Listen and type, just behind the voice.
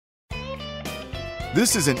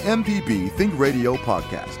This is an MPB Think Radio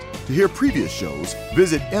podcast. To hear previous shows,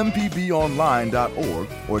 visit mpbonline.org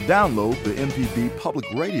or download the MPB Public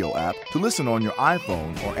Radio app to listen on your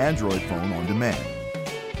iPhone or Android phone on demand.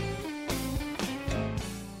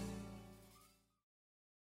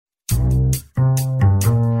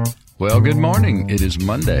 Well, good morning. It is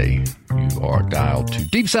Monday. You are dialed to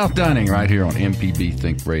Deep South Dining right here on MPB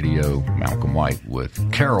Think Radio. Malcolm White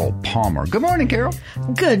with Carol Palmer. Good morning, Carol.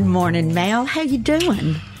 Good morning, Mal. How you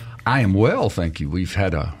doing? I am well, thank you. We've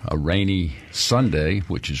had a rainy Sunday,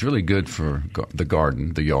 which is really good for the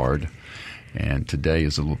garden, the yard. And today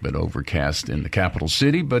is a little bit overcast in the capital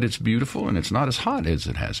city, but it's beautiful and it's not as hot as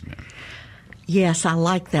it has been. Yes, I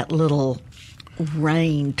like that little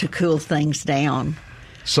rain to cool things down.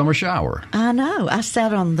 Summer shower. I know. I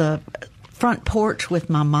sat on the front porch with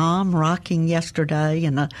my mom rocking yesterday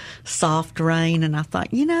in a soft rain, and I thought,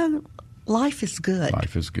 life is good.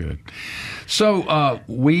 Life is good. So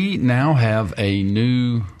we now have a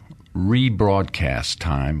new rebroadcast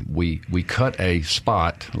time. We cut a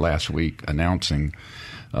spot last week announcing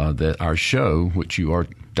that our show, which you are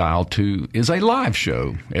dialed to, is a live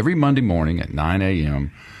show every Monday morning at 9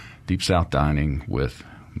 a.m. Deep South Dining with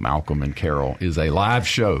Malcolm and Carol is a live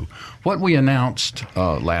show. What we announced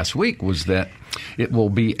last week was that it will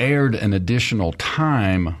be aired an additional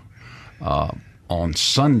time on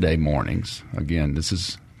Sunday mornings. Again, this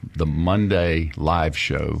is the Monday live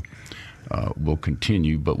show. Will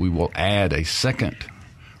continue, but we will add a second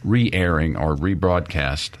re-airing or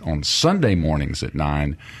rebroadcast on Sunday mornings at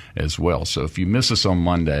 9 as well. So if you miss us on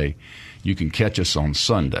Monday, you can catch us on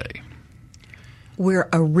Sunday. We're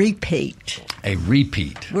a repeat. A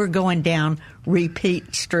repeat. We're going down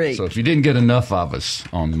Repeat Street. So if you didn't get enough of us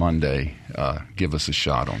on Monday, give us a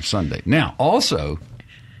shot on Sunday. Now, also,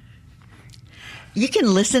 you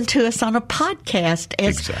can listen to us on a podcast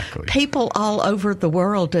as people all over the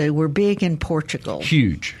world do. We're big in Portugal.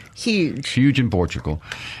 Huge in Portugal.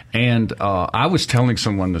 And I was telling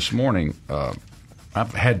someone this morning,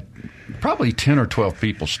 I've had probably 10 or 12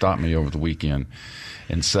 people stop me over the weekend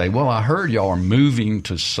and say, well, I heard y'all are moving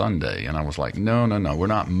to Sunday. And I was like, no, we're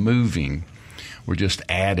not moving. We're just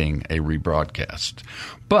adding a rebroadcast.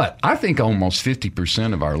 But I think almost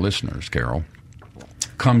 50% of our listeners, Carol,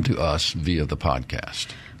 come to us via the podcast.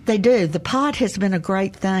 They do. The pod has been a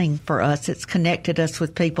great thing for us. It's connected us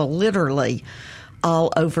with people literally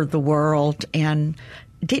all over the world. And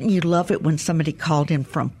didn't you love it when somebody called in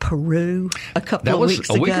from Peru a couple of weeks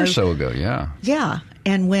ago? That was a week or so ago, yeah. Yeah.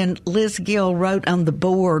 And when Liz Gill wrote on the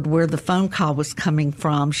board where the phone call was coming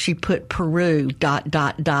from, she put Peru, ...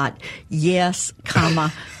 yes,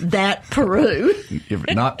 comma, that Peru.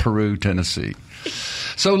 Not Peru, Tennessee.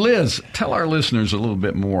 So, Liz, tell our listeners a little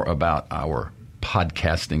bit more about our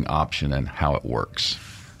podcasting option and how it works.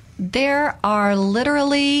 There are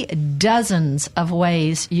literally dozens of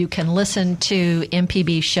ways you can listen to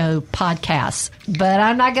MPB show podcasts, but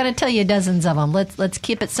I'm not going to tell you dozens of them. Let's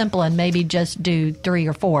keep it simple and maybe just do 3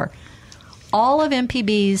 or 4. All of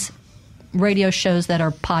MPB's radio shows that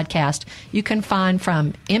are podcast, you can find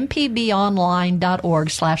from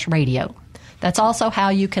mpbonline.org/radio. That's also how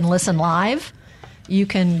you can listen live. You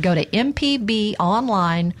can go to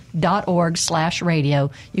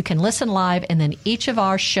mpbonline.org/radio. You can listen live, and then each of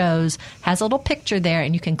our shows has a little picture there,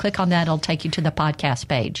 and you can click on that. It'll take you to the podcast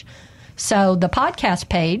page. So the podcast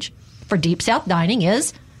page for Deep South Dining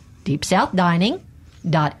is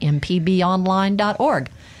deepsouthddining.mpbonline.org.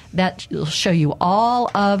 That will show you all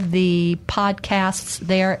of the podcasts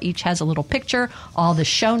there. Each has a little picture, all the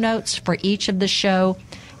show notes for each of the show.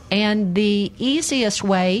 And the easiest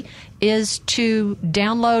way is to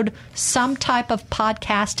download some type of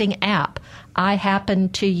podcasting app. I happen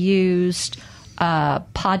to use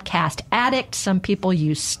Podcast Addict. Some people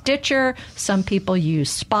use Stitcher. Some people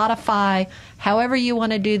use Spotify. However you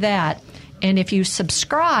want to do that. And if you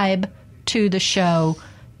subscribe to the show,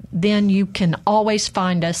 then you can always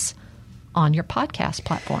find us on your podcast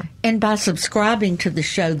platform. And by subscribing to the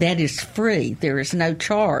show, that is free. There is no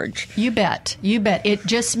charge. You bet. It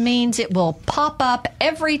just means it will pop up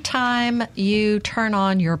every time you turn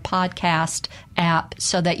on your podcast app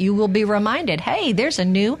so that you will be reminded, hey, there's a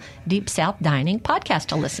new Deep South Dining podcast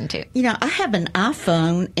to listen to. I have an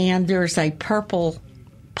iPhone, and there's a purple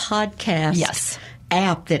podcast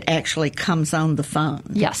app that actually comes on the phone.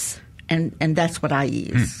 Yes. And that's what I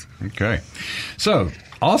use. Okay. So,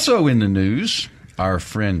 also in the news, our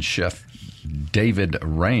friend Chef David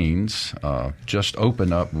Raines just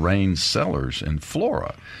opened up Raines Cellars in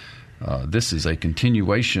Flora. This is a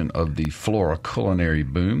continuation of the Flora culinary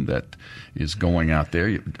boom that is going out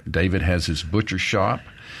there. David has his butcher shop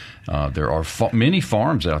There are many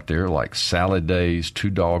farms out there like Salad Days, Two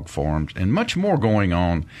Dog Farms, and much more going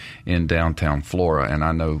on in downtown Flora. And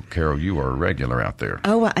I know, Carol, you are a regular out there.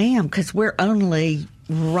 Oh, I am, because we're only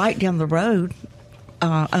right down the road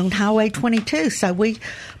on Highway 22. So we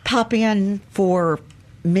pop in for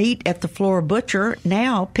meat at the Flora Butcher,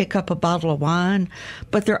 now pick up a bottle of wine.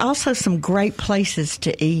 But there are also some great places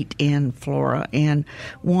to eat in Flora. And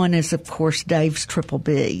one is, of course, Dave's Triple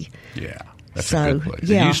B. Yeah. That's a good place.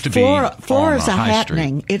 Yeah, it used to Flora's be a High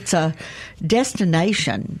happening. Street. It's a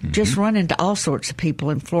destination. Just run into all sorts of people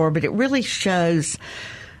in Flora, but it really shows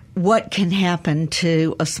what can happen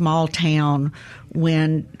to a small town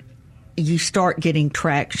when you start getting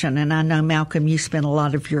traction. And I know, Malcolm, you spent a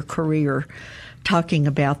lot of your career talking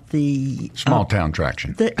about the small town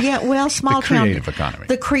traction. Small the town creative economy.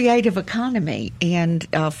 The creative economy, and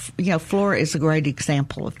Flora is a great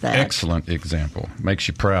example of that. Excellent example. Makes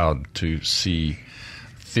you proud to see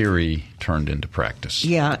theory turned into practice.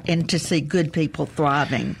 Yeah, and to see good people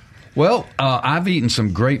thriving. Well, I've eaten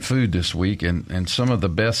some great food this week, and some of the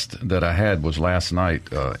best that I had was last night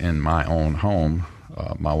in my own home.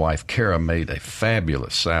 My wife, Kara, made a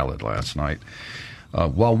fabulous salad last night.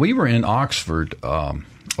 While we were in Oxford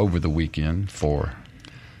over the weekend for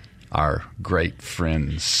our great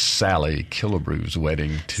friend Sally Killebrew's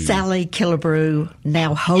wedding to Sally Killebrew,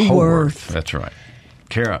 now Howarth. That's right.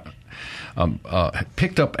 Kara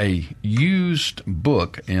picked up a used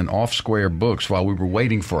book in Off Square Books while we were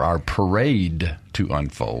waiting for our parade to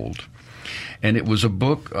unfold. And it was a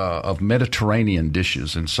book of Mediterranean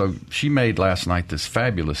dishes. And so she made last night this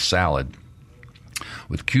fabulous salad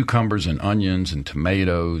with cucumbers and onions and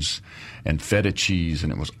tomatoes and feta cheese,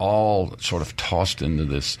 and it was all sort of tossed into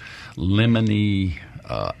this lemony,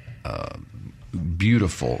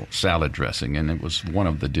 beautiful salad dressing, and it was one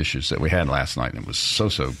of the dishes that we had last night, and it was so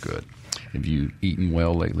good. Have you eaten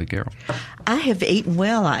well lately, Carol? I have eaten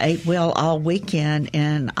well. I ate well all weekend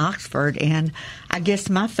in Oxford, and I guess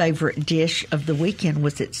my favorite dish of the weekend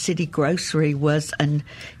was at City Grocery was an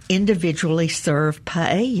individually served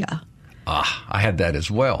paella. I had that as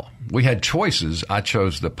well. We had choices. I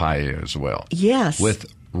chose the paella as well. Yes. With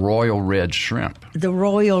Royal Red shrimp. The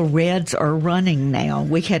Royal Reds are running now.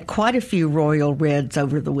 We had quite a few Royal Reds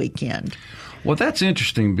over the weekend. Well, that's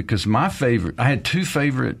interesting because I had two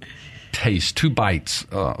favorite tastes, two bites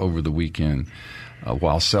over the weekend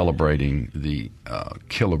while celebrating the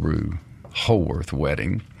Killebrew Howarth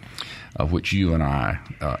wedding, which you and I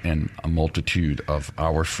and a multitude of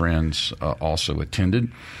our friends also attended.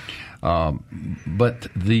 But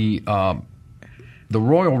the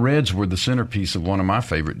Royal Reds were the centerpiece of one of my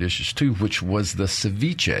favorite dishes, too, which was the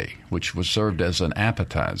ceviche, which was served as an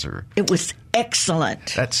appetizer. It was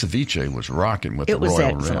excellent. That ceviche was rocking with the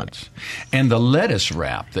Royal Reds. And the lettuce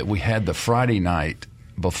wrap that we had the Friday night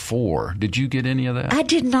before, did you get any of that? I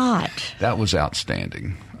did not. That was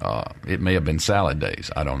outstanding. It may have been Salad Days.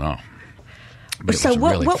 I don't know. But so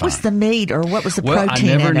what was the meat or what was the protein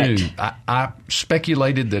I never in knew. it? I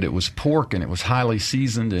speculated that it was pork and it was highly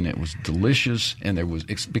seasoned and it was delicious. And there was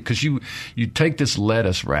because you take this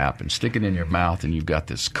lettuce wrap and stick it in your mouth and you've got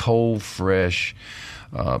this cold, fresh,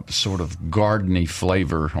 sort of gardeny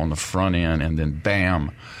flavor on the front end, and then bam.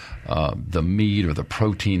 The meat or the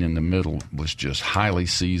protein in the middle was just highly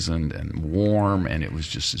seasoned and warm, and it was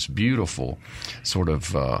just this beautiful sort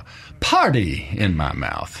of party in my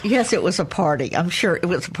mouth. Yes, it was a party. I'm sure it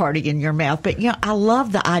was a party in your mouth. But, I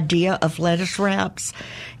love the idea of lettuce wraps,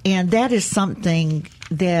 and that is something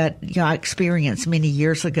that I experienced many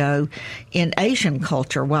years ago in Asian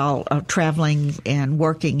culture while traveling and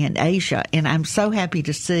working in Asia. And I'm so happy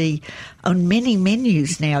to see on many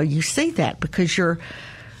menus now you see that because you're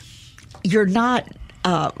not,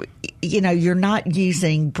 you're not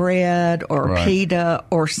using bread or pita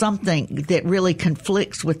or something that really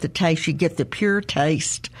conflicts with the taste. You get the pure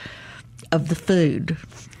taste of the food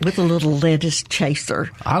with a little lettuce chaser.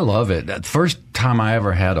 I love it. The first time I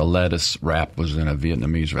ever had a lettuce wrap was in a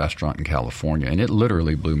Vietnamese restaurant in California, and it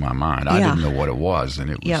literally blew my mind. I didn't know what it was, and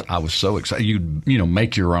it was. I was so excited. You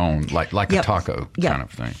make your own, like a taco kind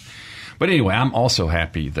of thing. But anyway, I'm also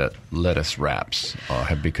happy that lettuce wraps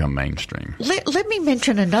have become mainstream. Let me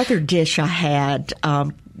mention another dish I had.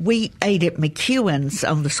 We ate at McEwen's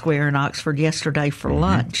on the square in Oxford yesterday for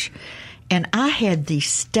lunch. And I had the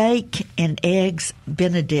steak and eggs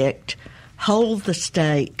Benedict, hold the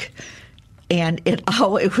steak, and it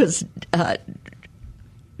was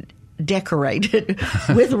decorated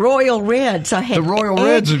with Royal Reds. I had the Royal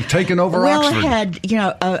Reds have taken over Oxford. Well, I had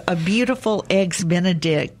a beautiful eggs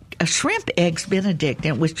Benedict. A shrimp eggs Benedict,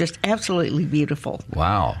 and it was just absolutely beautiful.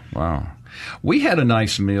 Wow. We had a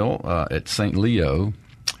nice meal at St. Leo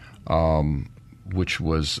which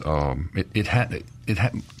was it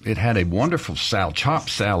had a wonderful chopped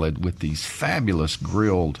salad with these fabulous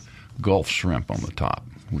grilled Gulf shrimp on the top,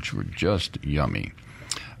 which were just yummy.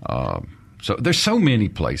 So there's so many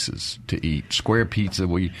places to eat. Square Pizza,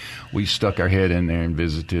 we stuck our head in there and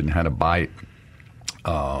visited and had a bite.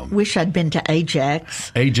 Wish I'd been to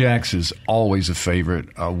Ajax. Ajax is always a favorite.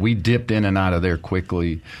 We dipped in and out of there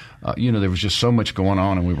quickly. There was just so much going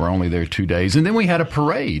on, and we were only there 2 days. And then we had a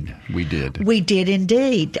parade. We did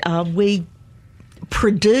indeed. We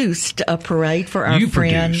produced a parade for our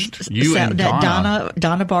friends. You and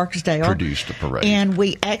Donna Barksdale produced a parade. And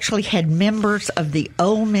we actually had members of the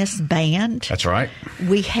Ole Miss Band. That's right.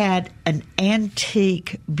 We had an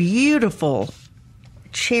antique, beautiful,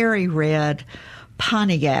 cherry red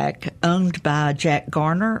Pontiac owned by Jack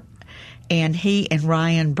Garner, and he and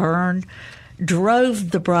Ryan Byrne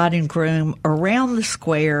drove the bride and groom around the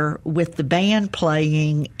square with the band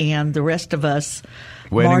playing and the rest of us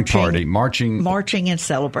marching and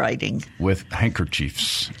celebrating with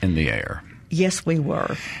handkerchiefs in the air. Yes, we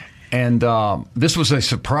were. And this was a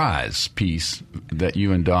surprise piece that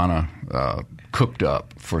you and Donna cooked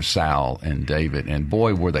up for Sal and David. And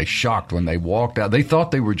boy, were they shocked when they walked out. They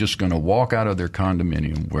thought they were just going to walk out of their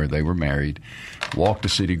condominium where they were married, walk to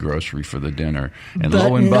City Grocery for the dinner, and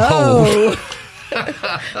lo and behold.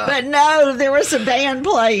 But no, there was a band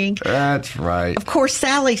playing. That's right. Of course,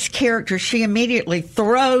 Sally's character, she immediately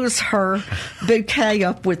throws her bouquet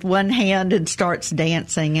up with one hand and starts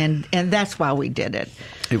dancing, and that's why we did it.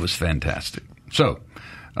 It was fantastic. So,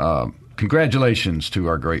 congratulations to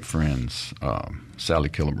our great friends, Sally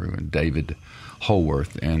Killebrew and David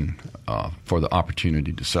Holworth, and for the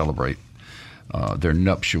opportunity to celebrate their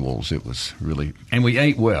nuptials. It was really, and we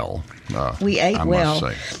ate well. We ate well.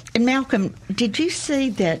 Must say. And Malcolm, did you see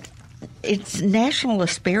that it's National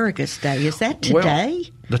Asparagus Day? Is that today?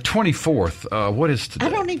 Well, the 24th. What is today? I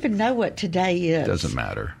don't even know what today is. Doesn't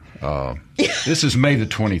matter. This is May the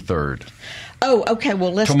 23rd. Oh, okay.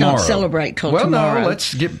 Well, let's not celebrate till tomorrow. Well, no,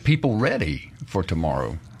 let's get people ready for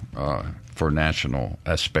tomorrow for National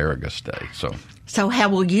Asparagus Day. So how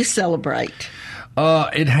will you celebrate?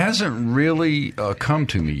 It hasn't really come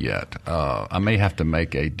to me yet. I may have to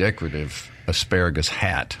make a decorative asparagus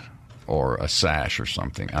hat or a sash or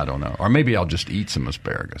something. I don't know. Or maybe I'll just eat some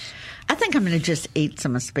asparagus. I think I'm going to just eat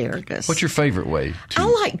some asparagus. What's your favorite way to? I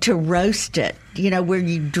like to roast it, where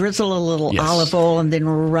you drizzle a little olive oil and then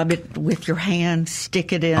rub it with your hands,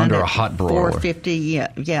 stick it in. Under a hot broiler. 450,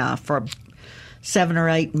 for 7 or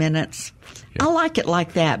 8 minutes. Yeah. I like it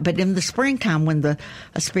like that. But in the springtime when the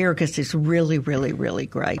asparagus is really, really, really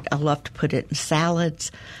great, I love to put it in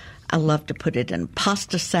salads. I love to put it in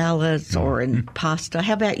pasta salads or in pasta.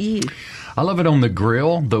 How about you? I love it on the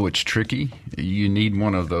grill, though it's tricky. You need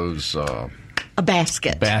one of those... a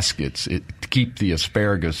basket. Baskets to keep the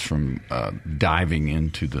asparagus from diving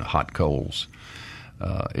into the hot coals.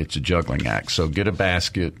 It's a juggling act. So get a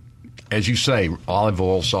basket. As you say, olive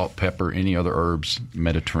oil, salt, pepper, any other herbs,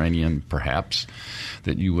 Mediterranean perhaps,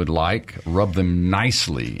 that you would like. Rub them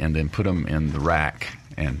nicely and then put them in the rack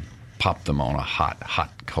and pop them on a hot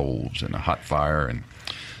coals and a hot fire and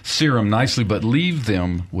sear them nicely, but leave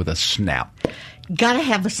them with a snap. Got to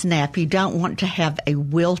have a snap. You don't want to have a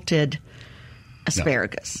wilted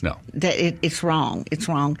asparagus. No. It's wrong. It's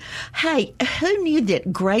wrong. Hey, who knew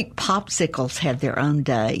that grape popsicles had their own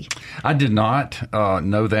day? I did not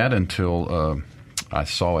know that until I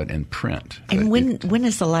saw it in print. And when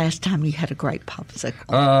is the last time you had a grape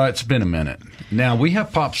popsicle? It's been a minute. Now, we have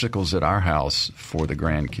popsicles at our house for the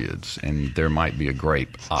grandkids, and there might be a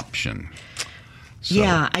grape option. So,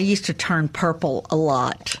 yeah, I used to turn purple a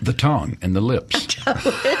lot. The tongue and the lips.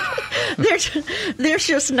 There's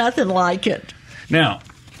just nothing like it. Now,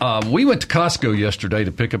 we went to Costco yesterday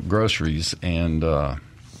to pick up groceries, and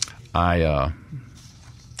I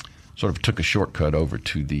sort of took a shortcut over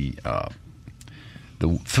to the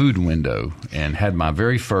food window and had my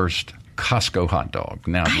very first Costco hot dog.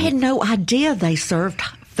 Now, I had no idea they served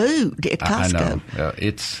food at Costco. I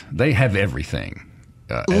know. They have everything.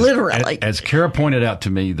 Literally. As Kara pointed out to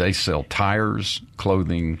me, they sell tires,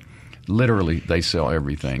 clothing. Literally, they sell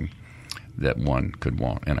everything that one could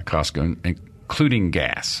want in a Costco, including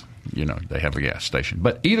gas. They have a gas station.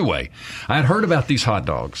 But either way, I had heard about these hot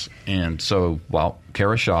dogs. And so while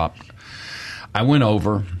Kara shopped, I went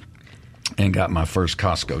over and got my first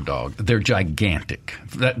Costco dog. They're gigantic.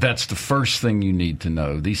 That's the first thing you need to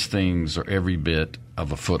know. These things are every bit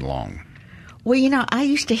of a foot long. Well, I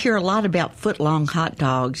used to hear a lot about foot-long hot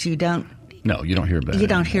dogs. You don't... No, you don't hear about it. You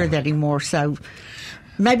don't hear that anymore, so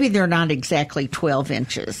maybe they're not exactly 12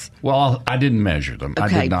 inches. Well, I didn't measure them.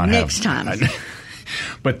 Okay, I did not next time.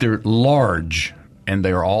 but they're large, and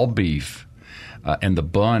they're all beef, and the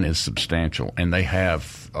bun is substantial. And they have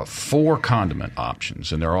 4 condiment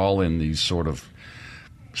options, and they're all in these sort of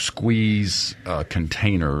squeeze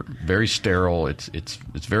container, very sterile. It's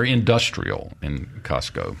very industrial in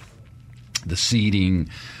Costco. The seating,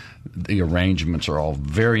 the arrangements are all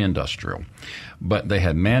very industrial. But they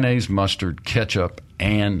had mayonnaise, mustard, ketchup,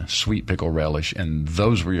 and sweet pickle relish, and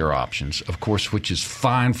those were your options, of course, which is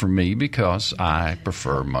fine for me because I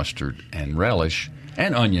prefer mustard and relish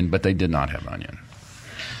and onion, but they did not have onion.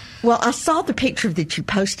 Well, I saw the picture that you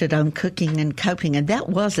posted on Cooking and Coping, and that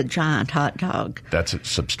was a giant hot dog. That's a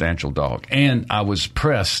substantial dog. And I was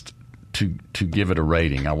pressed to give it a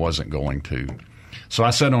rating. I wasn't going to. So I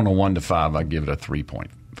said on a 1 to 5, I'd give it a 3.5,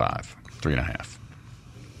 3.5.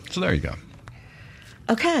 So there you go.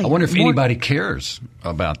 Okay. I wonder if anybody cares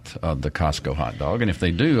about the Costco hot dog. And if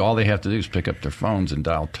they do, all they have to do is pick up their phones and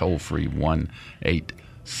dial toll-free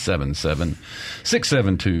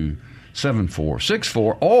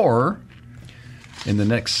 1-877-672-7464. Or in the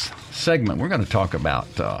next segment, we're going to talk about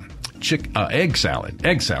egg salad.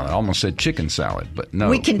 Egg salad. I almost said chicken salad, but no.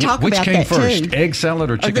 We can talk Which about came that first, too. egg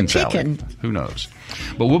salad or chicken chicken. salad? Who knows?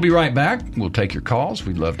 But we'll be right back. We'll take your calls.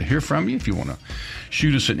 We'd love to hear from you. If you want to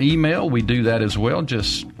shoot us an email, we do that as well.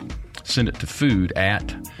 Just send it to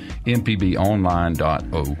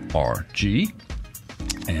food@mpbonline.org.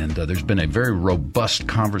 And there's been a very robust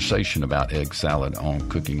conversation about egg salad on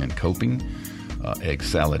Cooking and Coping. Egg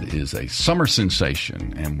salad is a summer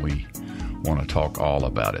sensation, and we want to talk all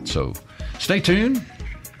about it. So stay tuned.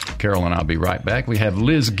 Carol and I'll be right back. We have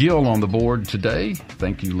Liz Gill on the board today.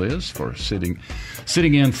 Thank you, Liz, for sitting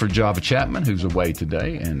in for Java Chapman, who's away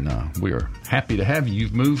today, and we are happy to have you.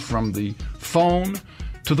 You've moved from the phone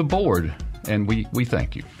to the board, and we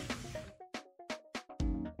thank you.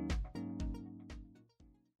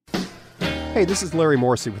 Hey, this is Larry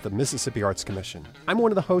Morrissey with the Mississippi Arts Commission. I'm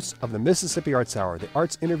one of the hosts of the Mississippi Arts Hour, the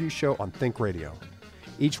arts interview show on Think Radio.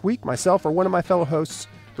 Each week, myself or one of my fellow hosts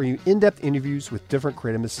bring you in-depth interviews with different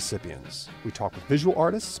creative Mississippians. We talk with visual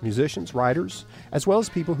artists, musicians, writers, as well as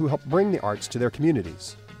people who help bring the arts to their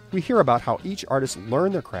communities. We hear about how each artist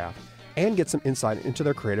learned their craft and get some insight into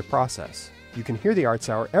their creative process. You can hear the Arts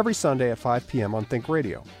Hour every Sunday at 5 p.m. on Think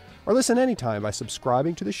Radio, or listen anytime by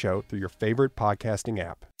subscribing to the show through your favorite podcasting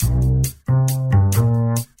app.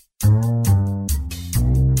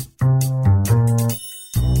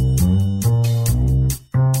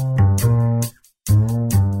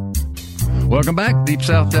 Welcome back, Deep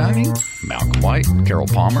South Dining. Malcolm White, Carol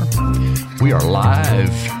Palmer. We are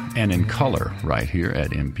live and in color right here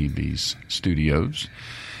at MPB's studios.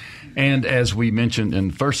 And as we mentioned in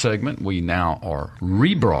the first segment, we now are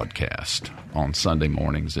rebroadcast on Sunday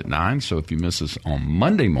mornings at 9. So if you miss us on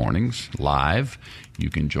Monday mornings live, you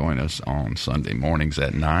can join us on Sunday mornings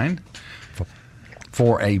at 9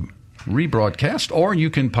 for a rebroadcast, or you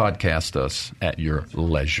can podcast us at your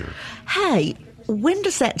leisure. Hey, when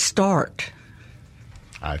does that start?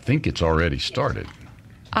 I think it's already started.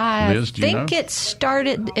 Liz, do you know?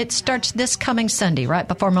 It starts this coming Sunday, right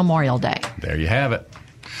before Memorial Day. There you have it.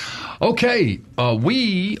 Okay,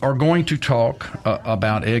 we are going to talk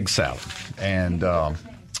about egg salad. And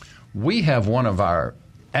we have one of our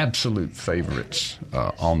absolute favorites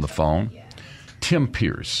on the phone. Tim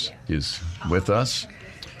Pierce is with us,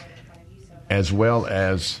 as well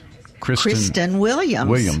as Kristen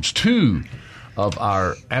Williams, two of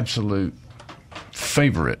our absolute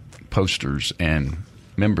favorite posters and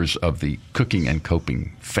members of the Cooking and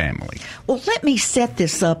Coping family. Well, let me set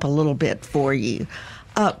this up a little bit for you.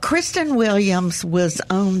 Kristen Williams was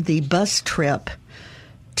on the bus trip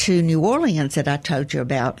to New Orleans that I told you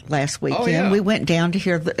about last weekend. Oh, yeah. We went down to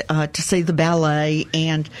hear to see the ballet,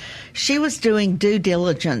 and she was doing due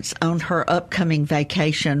diligence on her upcoming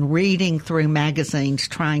vacation, reading through magazines,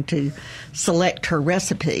 trying to select her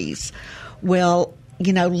recipes. Well,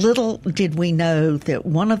 you know, little did we know that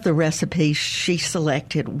one of the recipes she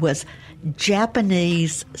selected was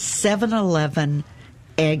Japanese 7-Eleven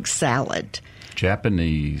egg salad.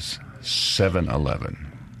 Japanese 7-Eleven.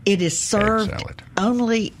 It is served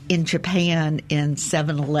only in Japan in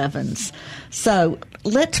 7-Elevens. So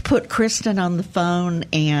let's put Kristen on the phone,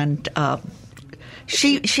 and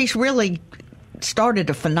she's really started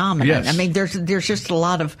a phenomenon. Yes. I mean, there's just a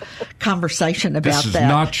lot of conversation about that. This is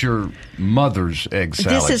not your mother's egg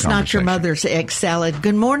salad. This is not your mother's egg salad.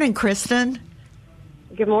 Good morning, Kristen.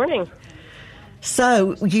 Good morning.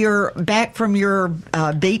 So you're back from your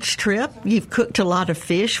beach trip. You've cooked a lot of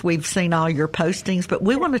fish. We've seen all your postings, but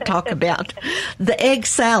we want to talk about the egg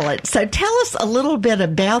salad. So tell us a little bit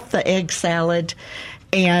about the egg salad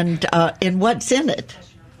and what's in it.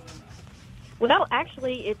 Well,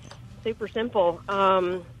 actually, it's super simple.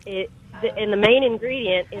 And the main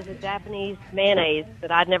ingredient is a Japanese mayonnaise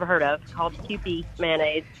that I'd never heard of called Kewpie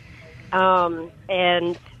mayonnaise.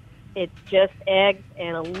 And it's just eggs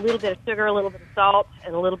and a little bit of sugar, a little bit of salt,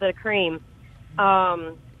 and a little bit of cream.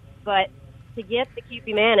 But to get the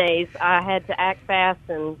Kewpie mayonnaise, I had to act fast,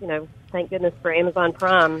 and, thank goodness for Amazon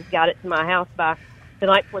Prime, got it to my house by the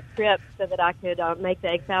night before the trip so that I could make the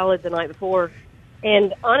egg salad the night before.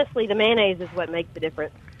 And honestly, the mayonnaise is what makes the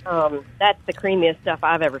difference. That's the creamiest stuff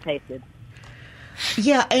I've ever tasted.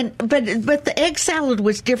 Yeah, but the egg salad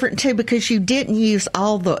was different too because you didn't use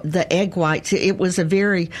all the egg whites. It was a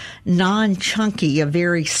very non-chunky, a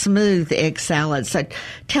very smooth egg salad. So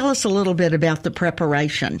tell us a little bit about the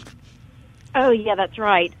preparation. Oh, yeah, that's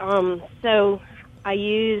right. So I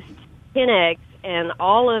used 10 eggs and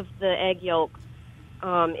all of the egg yolks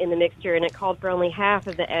in the mixture, and it called for only half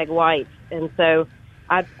of the egg whites. And so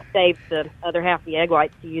I saved the other half of the egg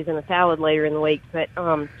whites to use in a salad later in the week. But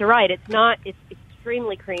so right, it's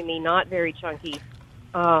extremely creamy, not very chunky,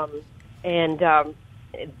 and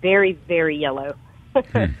very, very yellow.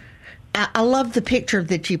 I love the picture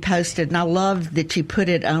that you posted, and I love that you put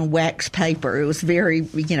it on wax paper. It was very,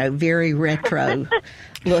 very retro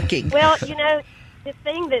looking. Well, the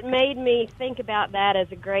thing that made me think about that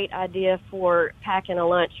as a great idea for packing a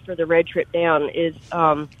lunch for the road trip down is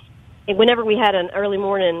whenever we had an early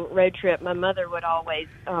morning road trip, my mother would always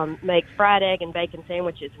make fried egg and bacon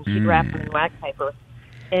sandwiches, and she'd wrap them in wax paper.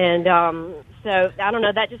 And so, I don't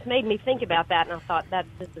know, that just made me think about that, and I thought,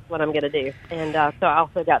 this is what I'm going to do. And so I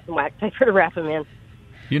also got some wax paper to wrap them in.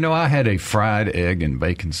 I had a fried egg and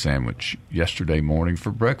bacon sandwich yesterday morning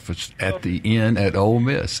for breakfast at the inn at Ole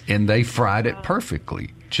Miss, and they fried it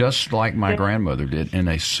perfectly, just like my grandmother did, in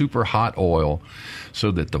a super hot oil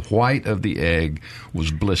so that the white of the egg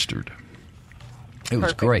was blistered. It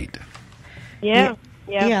was great. Yeah.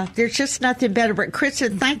 Yeah, there's just nothing better. But,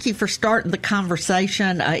 Kristen, thank you for starting the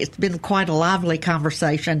conversation. It's been quite a lively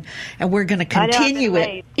conversation, and we're going to continue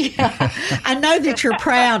it. Yeah. I know that you're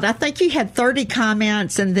proud. I think you had 30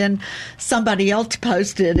 comments, and then somebody else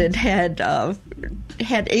posted and had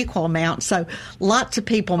equal amounts. So lots of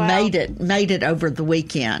people made it over the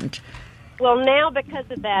weekend. Well, now because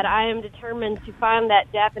of that, I am determined to find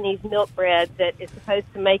that Japanese milk bread that is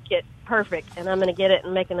supposed to make it perfect, and I'm going to get it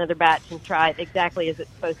and make another batch and try it exactly as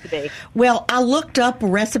it's supposed to be. Well, I looked up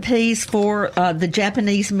recipes for the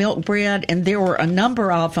Japanese milk bread, and there were a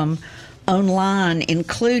number of them online,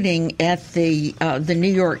 including at the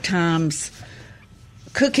New York Times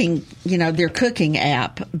cooking, their cooking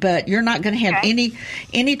app. But you're not going to have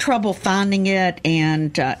any trouble finding it,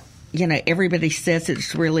 and everybody says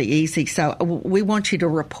it's really easy. So we want you to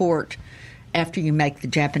report after you make the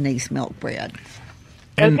Japanese milk bread.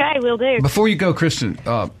 And okay, will do. Before you go, Kristen,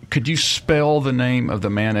 could you spell the name of the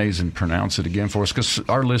mayonnaise and pronounce it again for us? Because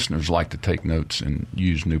our listeners like to take notes and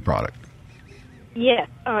use new product. Yes,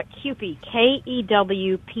 Kewpie,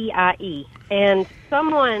 Kewpie. And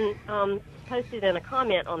someone posted in a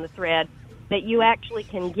comment on the thread that you actually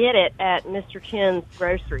can get it at Mr. Chen's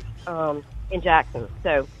Grocery in Jackson.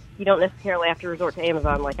 So you don't necessarily have to resort to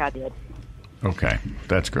Amazon like I did. Okay,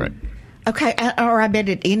 that's great. Okay, or I bet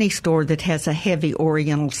at any store that has a heavy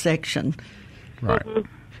Oriental section. Right. Mm-hmm.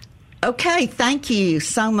 Okay, thank you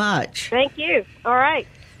so much. Thank you. All right.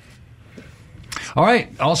 All right.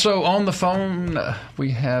 Also on the phone,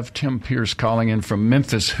 we have Tim Pierce calling in from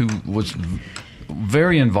Memphis, who was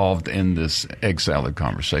very involved in this egg salad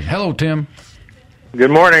conversation. Hello, Tim.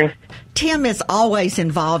 Good morning. Tim is always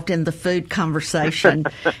involved in the food conversation,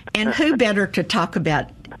 and who better to talk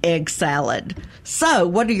about egg salad? So,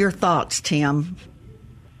 what are your thoughts, Tim?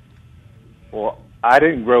 Well, I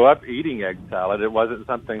didn't grow up eating egg salad. It wasn't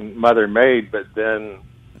something Mother made, but then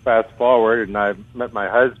fast forward, and I met my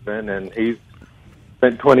husband, and he's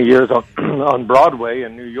spent 20 years on Broadway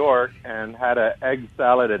in New York and had an egg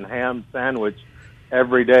salad and ham sandwich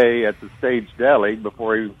every day at the Stage Deli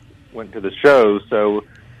before he went to the show. So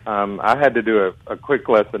I had to do a quick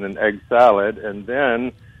lesson in egg salad, and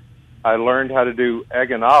then I learned how to do egg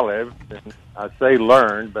and olive. And I say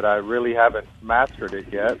learned, but I really haven't mastered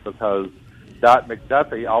it yet because Dot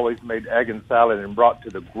McDuffie always made egg and salad and brought to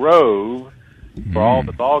the Grove for all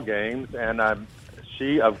the ball games, and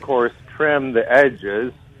she, of course, trimmed the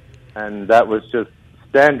edges, and that was just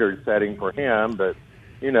standard setting for him. But,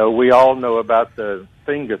 we all know about the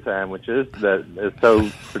finger sandwiches that is so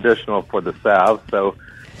traditional for the South. So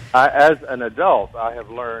As an adult, I have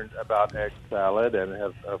learned about egg salad and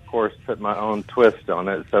have, of course, put my own twist on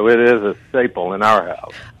it. So it is a staple in our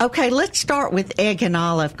house. Okay, let's start with egg and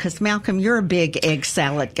olive, because, Malcolm, you're a big egg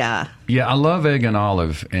salad guy. Yeah, I love egg and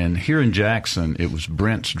olive. And here in Jackson, it was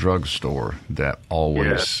Brent's Drugstore that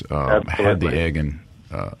always had the egg and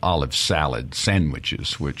olive salad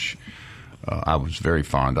sandwiches, which I was very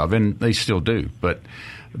fond of, and they still do. But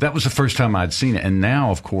that was the first time I'd seen it. And now,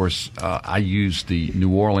 of course, I use the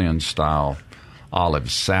New Orleans-style olive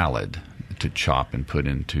salad to chop and put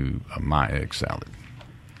into my egg salad.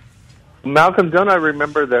 Malcolm, don't I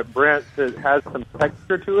remember that Brent has some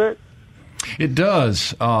texture to it? It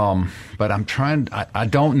does, but I'm trying. I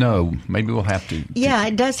don't know. Maybe we'll have to. Yeah,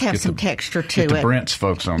 it does have some texture to get it. The Brent's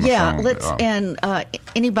folks on the phone. Let's and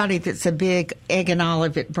anybody that's a big egg and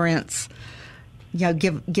olive at Brent's,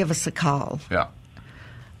 give us a call. Yeah.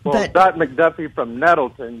 Well, Dot McDuffie from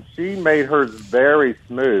Nettleton, she made hers very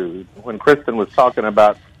smooth. When Kristen was talking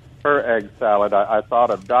about her egg salad, I thought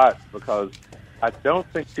of Dot because I don't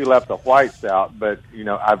think she left the whites out, but,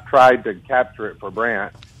 I've tried to capture it for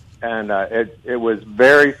Brent, and it was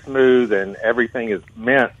very smooth, and everything is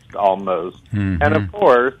minced almost. Mm-hmm. And, of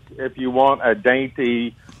course, if you want a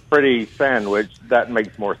dainty, pretty sandwich, that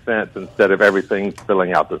makes more sense instead of everything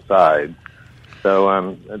spilling out the sides.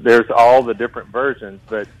 So there's all the different versions,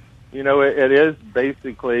 but, it is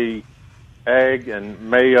basically egg and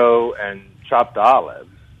mayo and chopped olives.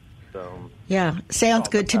 So yeah, sounds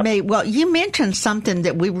good to me. Well, you mentioned something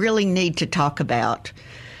that we really need to talk about,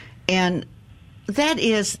 and that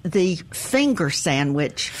is the finger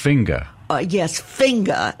sandwich. Finger. Yes,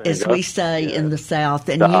 finger, as we say in the South.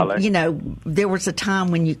 And, there was a time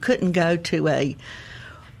when you couldn't go to a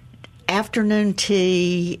afternoon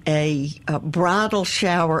tea, a bridal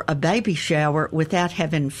shower, a baby shower without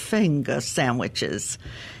having finger sandwiches.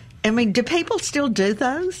 I mean, do people still do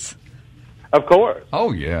those? Of course.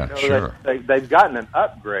 Oh, yeah, sure. They've gotten an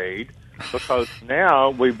upgrade because now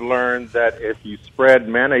we've learned that if you spread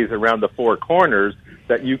mayonnaise around the four corners,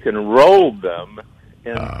 that you can roll them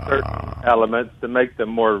in certain elements to make them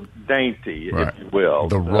more dainty, if you will.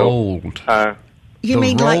 Rolled. You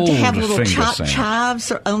mean like to have little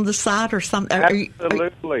chives on the side or something?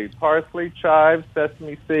 Absolutely. Parsley, chives,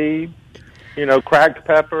 sesame seeds, cracked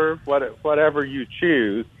pepper, whatever you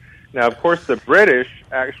choose. Now, of course, the British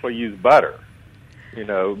actually use butter,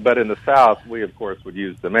 but in the South, we, of course, would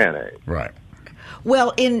use the mayonnaise. Right.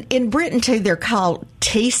 Well, in Britain, too, they're called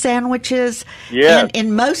tea sandwiches. Yes. And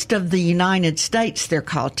in most of the United States, they're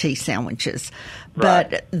called tea sandwiches.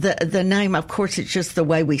 Right. But the name, of course, it's just the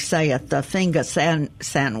way we say it. The finger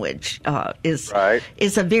sandwich is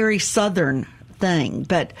a very Southern thing.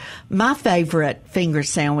 But my favorite finger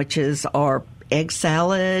sandwiches are egg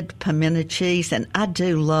salad, pimento cheese, and I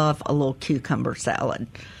do love a little cucumber salad.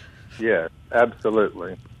 Yes,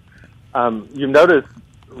 absolutely. You've noticed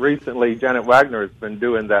recently Janet Wagner has been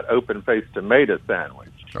doing that open-faced tomato sandwich.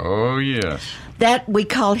 Oh, yes. That we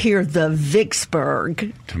call here the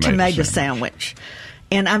Vicksburg tomato sandwich.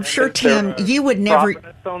 And I'm sure, Tim, you would never...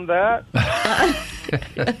 on that?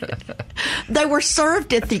 They were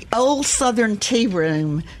served at the Old Southern Tea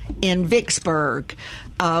Room in Vicksburg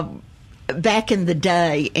back in the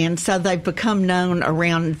day, and so they've become known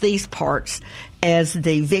around these parts as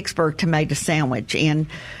the Vicksburg tomato sandwich. And,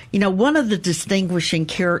 one of the distinguishing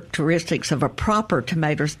characteristics of a proper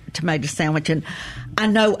tomato sandwich, and I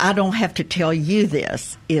know I don't have to tell you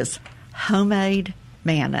this, is homemade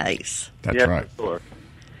mayonnaise. That's right. Of course.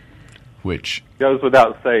 Which goes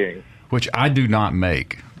without saying. Which I do not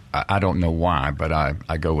make. I don't know why, but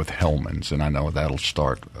I go with Hellman's, and I know that'll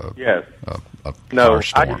start a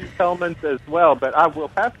firestorm. I use Hellman's as well, but I will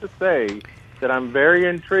have to say that I'm very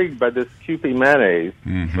intrigued by this Kewpie mayonnaise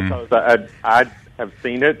because I have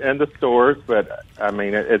seen it in the stores, but I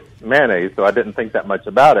mean it's mayonnaise, so I didn't think that much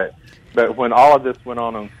about it. But when all of this went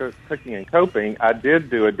on Cooking and Coping, I did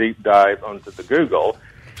do a deep dive onto the Google,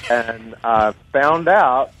 and I found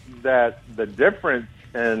out that the difference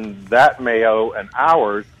in that mayo and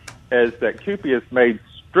ours is that Kewpie is made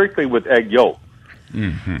strictly with egg yolk.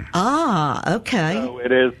 Mm-hmm. Ah, okay. So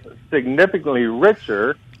it is significantly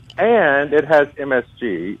richer, and it has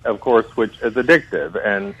MSG, of course, which is addictive,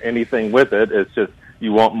 and anything with it is just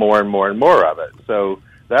you want more and more and more of it. So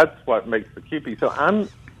that's what makes the Kewpie. So I'm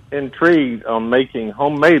intrigued on making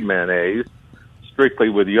homemade mayonnaise strictly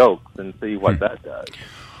with yolks and see what that does.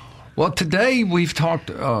 Well, today we've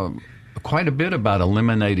talked quite a bit about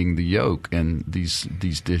eliminating the yolk in these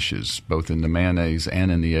dishes, both in the mayonnaise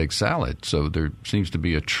and in the egg salad. So there seems to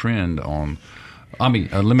be a trend on,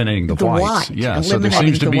 eliminating the whites. White. Yeah, so there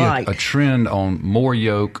seems to be a trend on more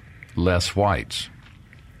yolk, less whites.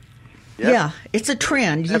 Yeah, it's a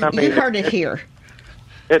trend. You heard it here.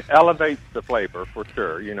 It elevates the flavor for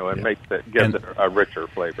sure, and gives it a richer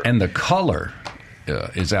flavor. And the color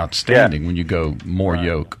is outstanding when you go more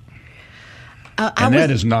yolk. That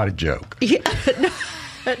is not a joke. Yeah,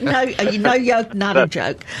 no yolk, not a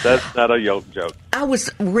joke. That's not a yolk joke. I was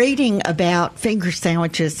reading about finger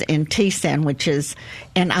sandwiches and tea sandwiches,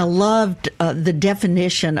 and I loved the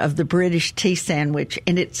definition of the British tea sandwich.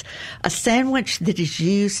 And it's a sandwich that is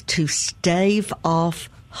used to stave off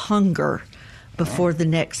hunger before the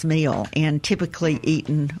next meal, and typically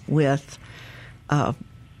eaten with a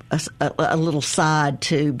little side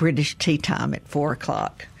to British tea time at 4:00.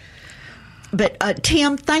 But,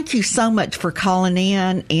 Tim, thank you so much for calling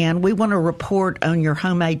in, and we want to report on your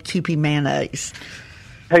homemade Kewpie mayonnaise.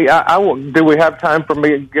 Hey, I will. Do we have time for me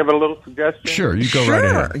to give a little suggestion? Sure, you go right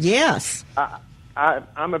ahead. Sure, yes.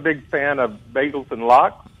 I'm a big fan of bagels and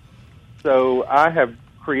lox, so I have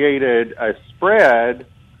created a spread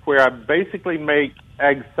where I basically make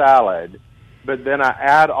egg salad, but then I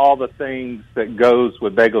add all the things that goes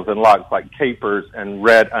with bagels and lox, like capers and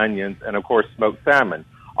red onions and, of course, smoked salmon,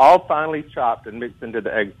 all finely chopped and mixed into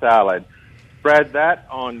the egg salad. Spread that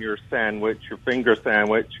on your sandwich, your finger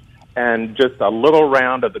sandwich, and just a little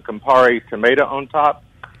round of the Campari tomato on top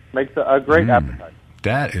makes a great appetizer.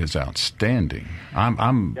 That is outstanding. My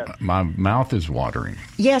mouth is watering.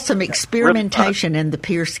 Yeah, some experimentation in the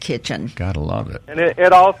Pierce kitchen. Gotta love it. And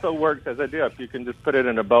it also works as a dip. You can just put it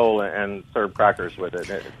in a bowl and serve crackers with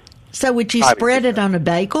it. So would you spread it on a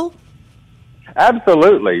bagel?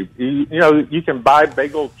 Absolutely. You can buy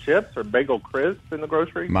bagel chips or bagel crisps in the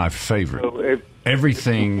grocery. My favorite. So if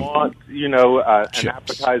everything. you want, an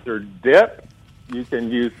appetizer dip, you can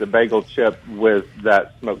use the bagel chip with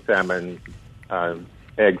that smoked salmon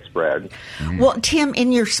egg spread. Well, Tim,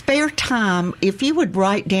 in your spare time, if you would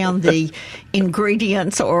write down the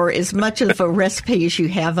ingredients or as much of a recipe as you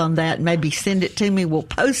have on that, maybe send it to me, we'll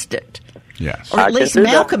post it. Yes. Or at least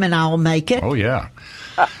Malcolm and I will make it. Oh, yeah.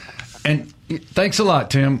 And thanks a lot,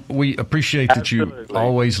 Tim. We appreciate that you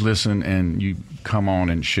always listen and you come on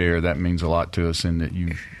and share. That means a lot to us, and that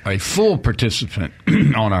you are a full participant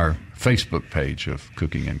on our Facebook page of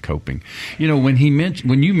Cooking and Coping. When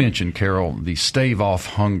you mentioned, Carol, the stave off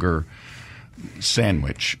hunger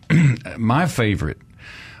sandwich, my favorite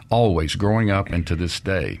always growing up and to this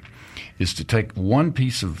day is to take one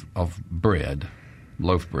piece of bread,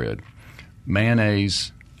 loaf bread,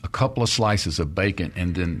 mayonnaise, a couple of slices of bacon,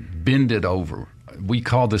 and then bend it over. We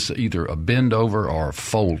call this either a bend over or a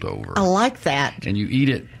fold over. I like that. And you eat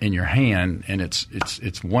it in your hand, and it's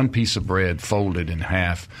one piece of bread folded in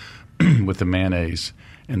half with the mayonnaise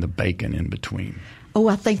and the bacon in between. Oh,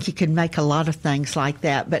 I think you can make a lot of things like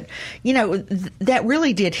that. But, that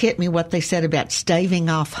really did hit me what they said about staving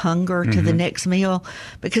off hunger to the next meal,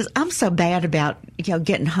 because I'm so bad about,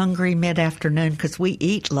 getting hungry mid-afternoon because we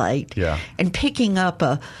eat late. Yeah. And picking up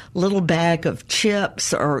a little bag of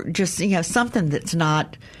chips or just, something that's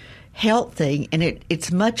not healthy. And it's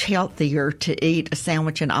much healthier to eat a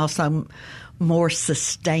sandwich and also more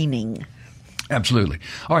sustaining. Absolutely.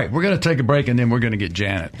 All right, we're going to take a break, and then we're going to get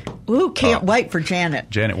Janet. Ooh, can't wait for Janet.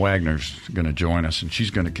 Janet Wagner's going to join us, and she's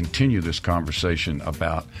going to continue this conversation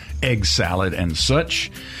about egg salad and such.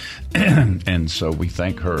 And so we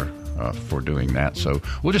thank her for doing that. So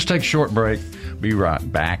we'll just take a short break, be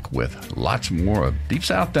right back with lots more of Deep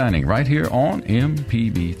South Dining right here on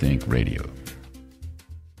MPB Think Radio.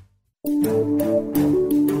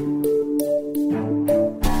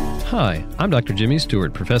 Hi, I'm Dr. Jimmy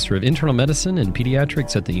Stewart, Professor of Internal Medicine and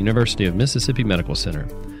Pediatrics at the University of Mississippi Medical Center.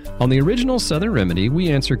 On the original Southern Remedy, we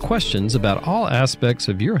answer questions about all aspects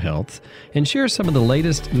of your health and share some of the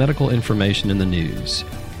latest medical information in the news.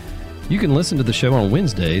 You can listen to the show on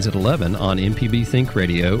Wednesdays at 11 on MPB Think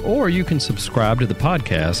Radio, or you can subscribe to the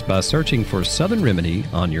podcast by searching for Southern Remedy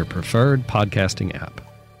on your preferred podcasting app.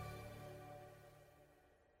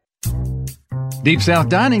 Deep South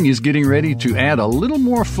Dining is getting ready to add a little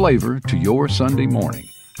more flavor to your Sunday morning.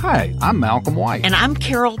 Hi, I'm Malcolm White. And I'm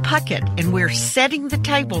Carol Puckett, and we're setting the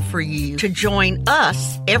table for you to join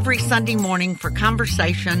us every Sunday morning for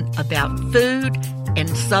conversation about food and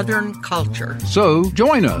Southern culture. So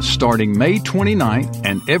join us starting May 29th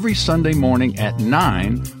and every Sunday morning at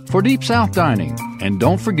 9 for Deep South Dining. And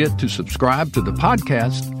don't forget to subscribe to the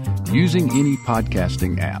podcast using any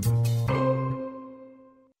podcasting app.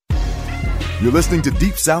 You're listening to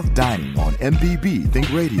Deep South Dining on MPB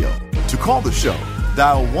Think Radio. To call the show,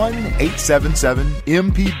 dial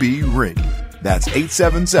 1-877-MPB-RING. That's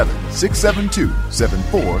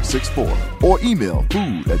 877-672-7464. Or email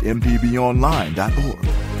food@mpbonline.org.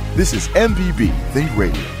 This is MPB Think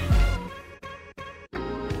Radio.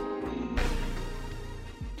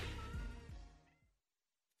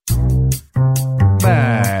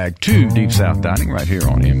 to Deep South Dining right here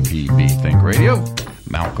on MPB Think Radio.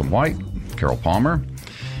 Malcolm White, Carol Palmer,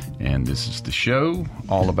 and this is the show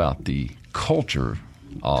all about the culture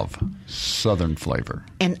of Southern flavor.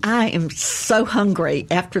 And I am so hungry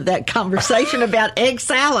after that conversation about egg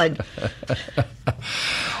salad.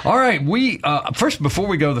 All right, we first, before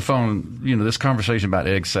we go to the phone, this conversation about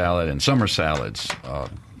egg salad and summer salads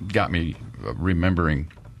got me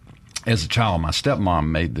remembering as a child, my stepmom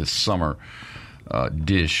made this summer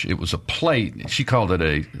dish. It was a plate. She called it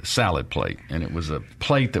a salad plate, and it was a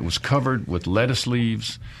plate that was covered with lettuce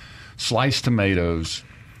leaves, sliced tomatoes,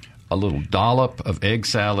 a little dollop of egg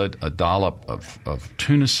salad, a dollop of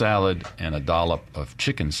tuna salad, and a dollop of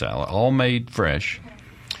chicken salad, all made fresh,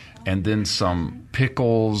 and then some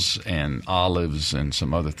pickles and olives and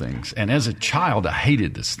some other things. And as a child, I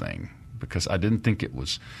hated this thing because I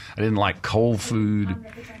didn't like cold food.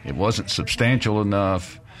 It wasn't substantial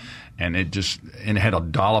enough. And it had a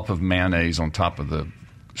dollop of mayonnaise on top of the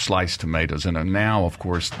sliced tomatoes. And now, of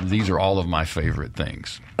course, these are all of my favorite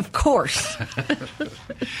things. Of course.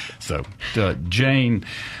 So Jane,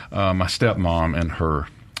 my stepmom, and her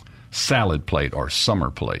salad plate, or summer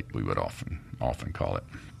plate, we would often call it.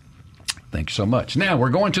 Thank you so much. Now, we're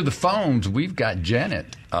going to the phones. We've got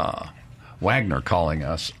Janet Wagner calling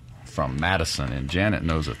us from Madison, and Janet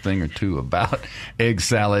knows a thing or two about egg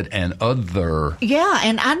salad and other. Yeah,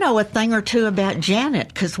 and I know a thing or two about Janet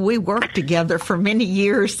because we worked together for many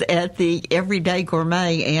years at the Everyday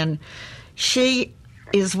Gourmet, and she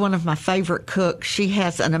is one of my favorite cooks. She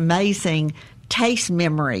has an amazing taste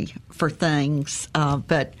memory for things.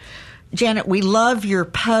 But Janet, we love your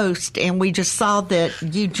post, and we just saw that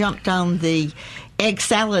you jumped on the egg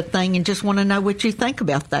salad thing and just want to know what you think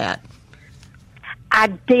about that. I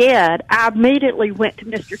did. I immediately went to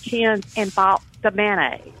Mr. Chen's and bought the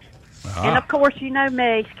mayonnaise. Uh-huh. And, of course, you know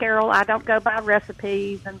me, Carol, I don't go by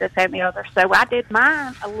recipes and this and the other. So I did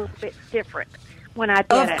mine a little bit different when I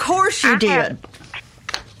did it. Of course you did.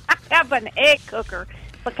 I have an egg cooker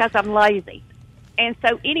because I'm lazy. And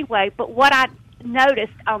so anyway, but what I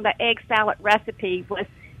noticed on the egg salad recipe was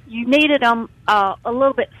you needed them a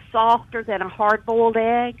little bit softer than a hard-boiled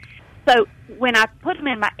egg. So when I put them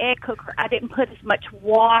in my egg cooker, I didn't put as much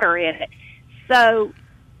water in it, so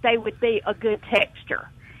they would be a good texture.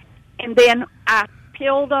 And then I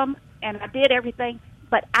peeled them, and I did everything,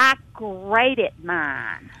 but I grated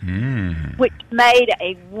mine, which made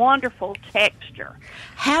a wonderful texture.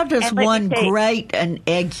 How does one grate an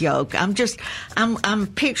egg yolk? I'm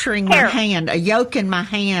picturing my hand, a yolk in my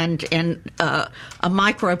hand, and a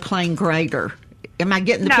microplane grater. Am I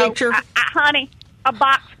getting the picture? Honey, a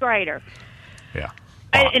box grater. Yeah.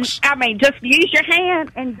 And I mean, just use your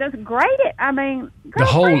hand and just grate it. I mean, the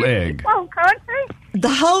whole egg. Oh, country. The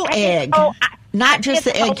whole egg, not just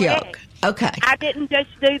the egg yolk. Okay. I didn't just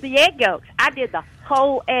do the egg yolks. I did the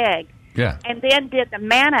whole egg. Yeah. And then did the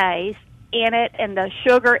mayonnaise in it and the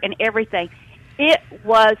sugar and everything. It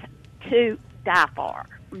was to die for.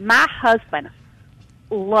 My husband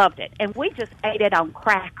loved it, and we just ate it on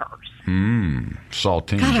crackers.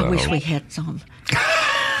 Saltines. God, I wish we had some.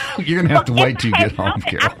 You're going to have to wait till you get home,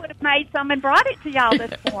 Carol. I would have made some and brought it to y'all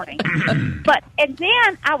this morning. And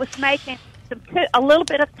then I was making a little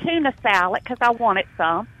bit of tuna salad because I wanted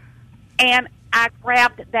some. And I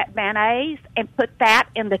grabbed that mayonnaise and put that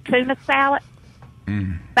in the tuna salad.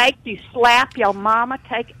 Baked you slap your mama,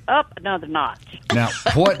 take it up another notch. Now,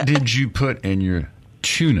 what did you put in your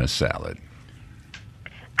tuna salad?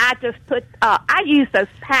 I just put, I use those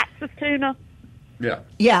packs of tuna. Yeah.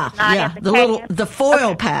 The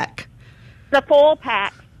foil pack. The foil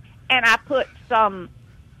pack. And I put some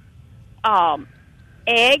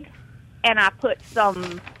egg, and I put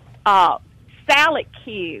some salad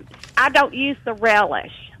cubes. I don't use the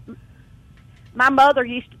relish. My mother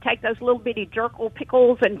used to take those little bitty jerkle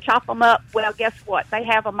pickles and chop them up. Well, guess what? They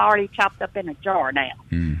have them already chopped up in a jar now.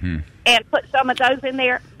 Mm-hmm. And put some of those in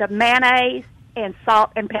there, the mayonnaise, and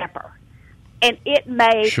salt and pepper. And it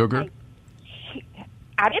made... Sugar?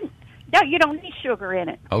 No, you don't need sugar in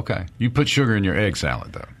it. Okay. You put sugar in your egg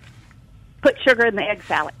salad, though. Put sugar in the egg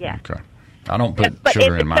salad, yeah. Okay. I don't put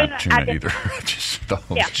sugar in my tuna either.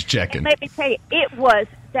 Just checking. And let me tell you,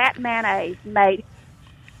 that mayonnaise made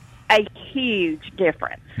a huge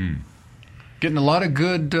difference. Getting a lot of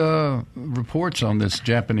good reports on this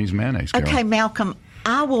Japanese mayonnaise, Carol. Okay, Malcolm,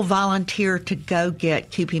 I will volunteer to go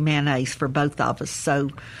get Kewpie mayonnaise for both of us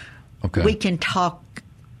so we can talk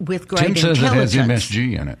with great intelligence. Tim says it has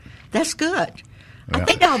MSG in it. That's good. I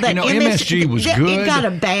think all that MSG was good. It got a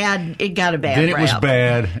bad Then it was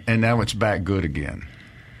bad, and now it's back good again.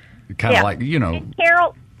 Kind of like, And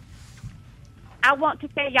Carol, I want to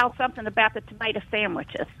tell y'all something about the tomato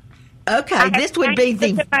sandwiches. Okay, this would be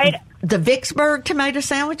the Vicksburg tomato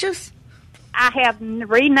sandwiches? I have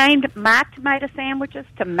renamed my tomato sandwiches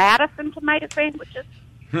to Madison tomato sandwiches.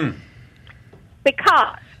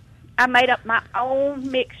 Because I made up my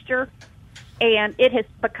own mixture, and it has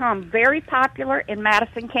become very popular in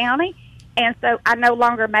Madison County, and so I no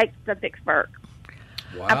longer make the Vicksburg.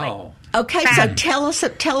 Wow. Okay, so tell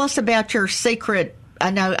us about your secret. I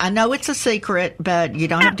know it's a secret, but you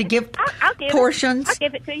don't have to give portions. I'll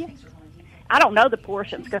give it to you. I don't know the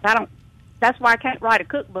portions because I don't. That's why I can't write a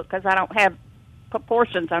cookbook, because I don't have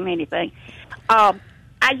proportions on anything.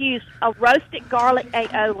 I use a roasted garlic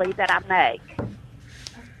aioli that I make,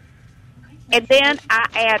 and then I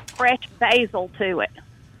add fresh basil to it.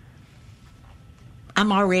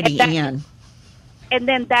 I'm already in. And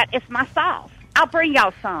then that is my sauce. I'll bring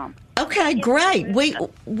y'all some. Okay, great. We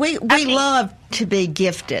love to be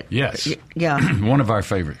gifted. Yes. Yeah. One of our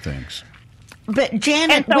favorite things. But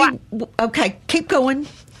Janet, okay, keep going.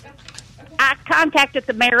 I contacted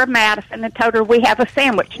the mayor of Madison and told her we have a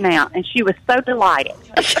sandwich now, and she was so delighted.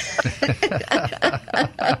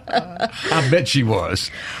 I bet she was.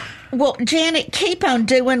 Well, Janet, keep on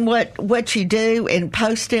doing what you do and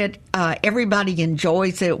post it. Everybody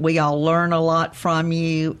enjoys it. We all learn a lot from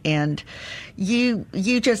you, and you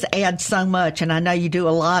just add so much. And I know you do a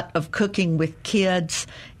lot of cooking with kids,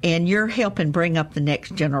 and you're helping bring up the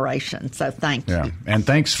next generation. So thank you. Yeah, and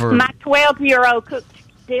thanks for my 12-year-old cooked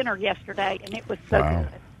dinner yesterday, and it was so good.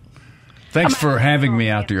 Thanks for having me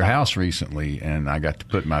out to your house recently, and I got to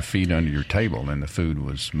put my feet under your table, and the food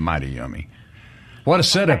was mighty yummy. What a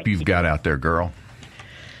setup you've got out there, girl.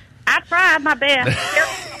 I tried my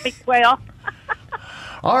best. Well.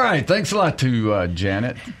 All right. Thanks a lot to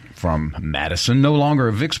Janet from Madison. No longer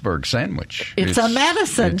a Vicksburg sandwich. It's a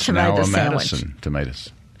Madison tomato sandwich. Madison tomato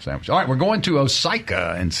sandwich. All right. We're going to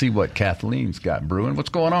Osaka and see what Kathleen's got brewing. What's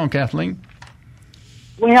going on, Kathleen?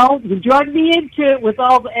 Well, you drug me into it with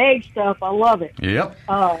all the egg stuff. I love it. Yep.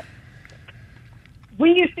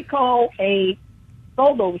 We used to call a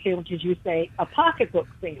fold-over sandwich, as you say, a pocketbook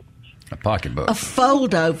sandwich. A pocketbook. A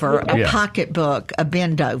fold-over, a pocketbook, a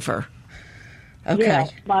bend-over. Okay.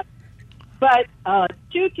 Yeah, but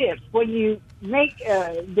two tips. When you make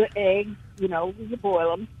the eggs, you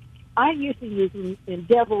boil them. I used to use them in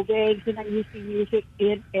deviled eggs, and I used to use it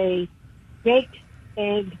in a baked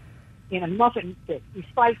egg in a muffin stick. You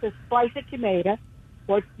slice a tomato,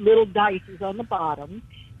 or little dices on the bottom.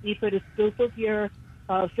 You put a scoop of your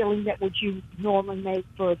filling that would you normally make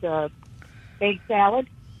for the egg salad,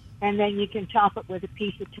 and then you can top it with a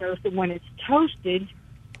piece of toast. And when it's toasted,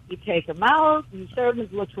 you take them out, you serve them.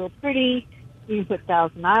 It looks real pretty. You can put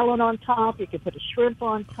Thousand Island on top. You can put a shrimp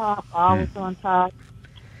on top, olives on top.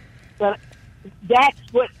 But that's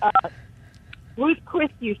what Ruth Chris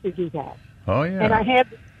used to do that. Oh, yeah. And I had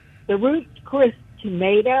the Ruth Chris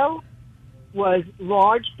tomato was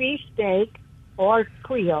large beef steak or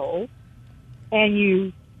Creole, and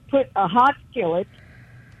you put a hot skillet.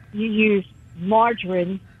 You use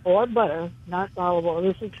margarine or butter, not olive oil.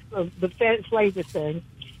 This is the flavor thing.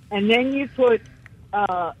 And then you put,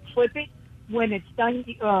 flip it. When it's done,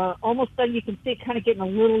 almost done, you can see it kind of getting a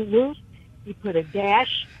little loose. You put a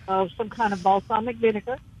dash of some kind of balsamic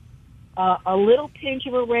vinegar, a little pinch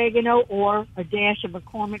of oregano, or a dash of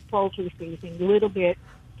McCormick poultry seasoning, a little bit.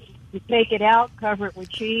 You take it out, cover it with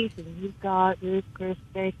cheese, and you've got Ruth Chris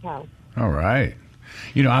Steakhouse. All right.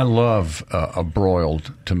 I love a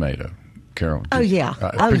broiled tomato, Carol. Oh, yeah.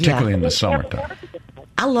 Particularly in the summertime.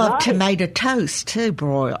 I love tomato toast, too,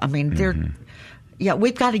 broil. I mean,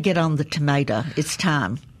 we've got to get on the tomato. It's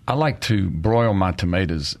time. I like to broil my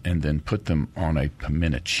tomatoes and then put them on a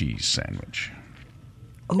pimento cheese sandwich.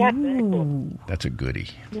 Ooh. That's a goodie.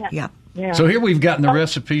 Yeah. So here we've gotten the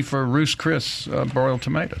recipe for Ruth Chris broiled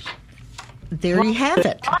tomatoes. There you have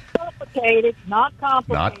it. Not complicated.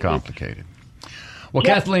 Not complicated. Well,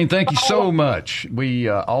 Kathleen, thank you so much. We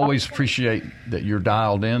always appreciate that you're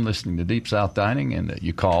dialed in, listening to Deep South Dining, and that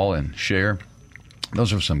you call and share.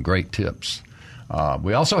 Those are some great tips.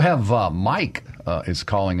 We also have Mike is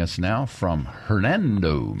calling us now from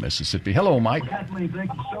Hernando, Mississippi. Hello, Mike. Kathleen,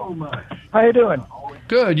 thank you so much. How you doing?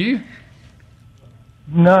 Good. You?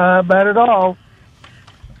 Not bad at all.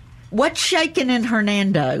 What's shaking in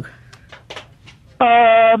Hernando?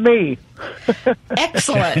 Me.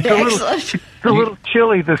 Excellent. It's a little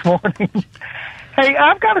chilly this morning. Hey,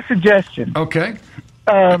 I've got a suggestion. Okay.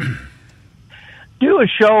 Do a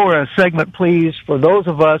show or a segment, please, for those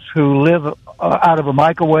of us who live out of a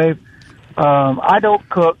microwave. I don't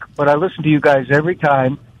cook, but I listen to you guys every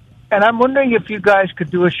time. And I'm wondering if you guys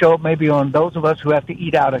could do a show maybe on those of us who have to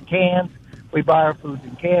eat out of cans. We buy our foods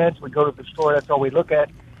in cans. We go to the store. That's all we look at.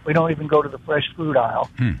 We don't even go to the fresh food aisle.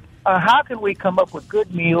 How can we come up with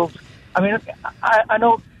good meals? I mean, I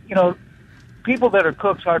know, people that are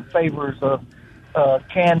cooks aren't favors of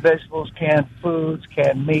canned vegetables, canned foods,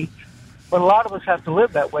 canned meats, but a lot of us have to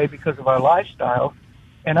live that way because of our lifestyle.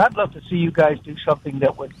 And I'd love to see you guys do something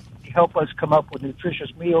that would help us come up with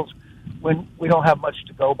nutritious meals when we don't have much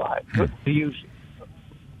to go by to use.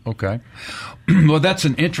 Okay. Well, that's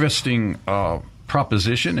an interesting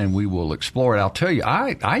proposition, and we will explore it. I'll tell you,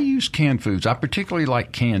 I use canned foods. I particularly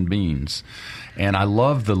like canned beans, and I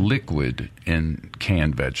love the liquid in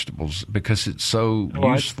canned vegetables because it's so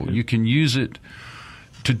useful. You can use it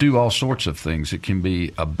to do all sorts of things. It can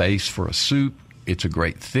be a base for a soup. It's a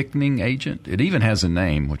great thickening agent. It even has a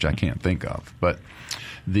name, which I can't think of, but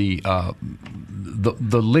the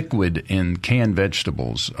liquid in canned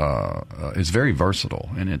vegetables is very versatile,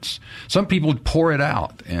 and some people pour it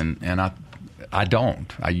out, and I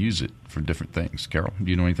don't. I use it for different things. Carol, do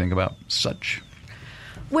you know anything about such?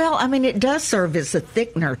 Well, I mean, it does serve as a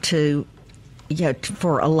thickener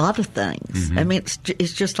for a lot of things. I mean,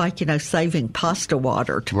 it's just like, saving pasta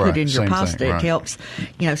water to put in your pasta. Thing, right. It helps,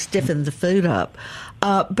 stiffen the food up.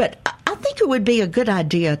 But I think it would be a good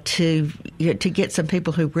idea to get some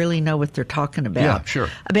people who really know what they're talking about. Yeah, sure.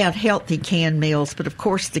 About healthy canned meals. But of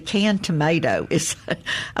course, the canned tomato is.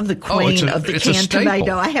 I'm the queen of the canned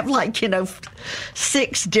tomato. I have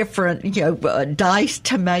 6 different diced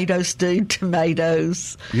tomatoes, stewed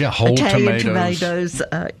tomatoes, whole Italian tomatoes.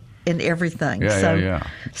 And everything. Yeah.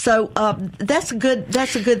 So that's a good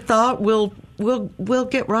thought. We'll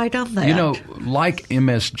get right on that. Like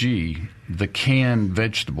MSG, the canned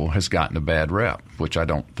vegetable has gotten a bad rep, which I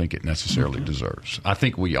don't think it necessarily deserves. I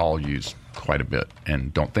think we all use quite a bit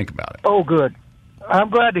and don't think about it. Oh, good.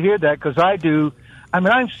 I'm glad to hear that because I do. I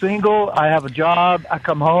mean, I'm single. I have a job. I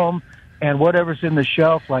come home, and whatever's in the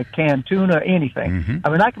shelf, like canned tuna, anything. I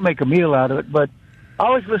mean, I can make a meal out of it, but I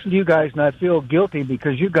always listen to you guys, and I feel guilty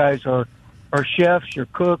because you guys are chefs, you're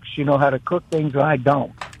cooks, you know how to cook things, and I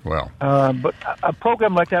don't. Well. But a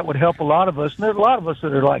program like that would help a lot of us, and there's a lot of us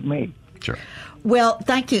that are like me. Sure. Well,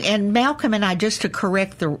 thank you. And Malcolm and I, just to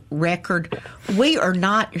correct the record, we are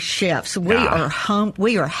not chefs. We are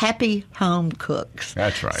happy home cooks.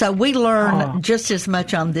 That's right. So we learn just as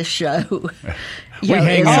much on this show. We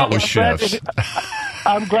hang out with chefs.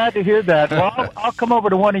 I'm glad to hear that. Well, I'll come over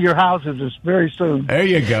to one of your houses very soon. There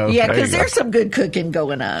you go. Yeah, because there's some good cooking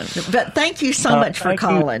going on. But thank you so much for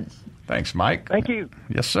calling. Thanks, Mike. Thank you.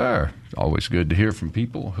 Yes, sir. Always good to hear from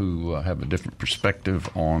people who have a different perspective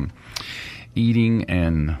on eating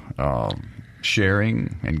and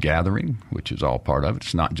sharing and gathering, which is all part of it.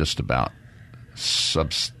 It's not just about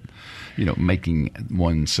making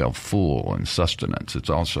oneself full and sustenance. It's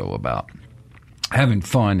also about having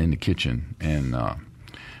fun in the kitchen, and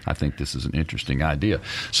I think this is an interesting idea.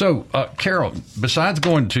 So, Carol, besides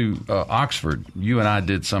going to Oxford, you and I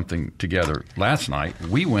did something together last night.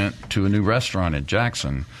 We went to a new restaurant in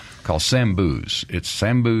Jackson called Sambu's. It's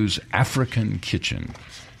Sambu's African Kitchen.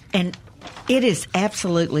 And it is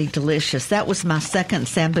absolutely delicious. That was my second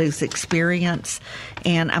Sambu's experience,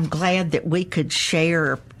 and I'm glad that we could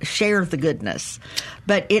share the goodness.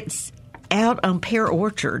 But it's out on Pear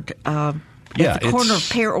Orchard. At the corner of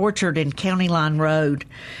Pear Orchard and County Line Road,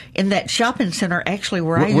 in that shopping center, actually,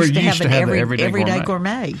 where I used to have an everyday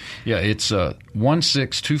gourmet. Yeah, it's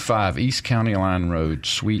 1625 East County Line Road,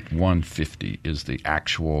 Suite 150 is the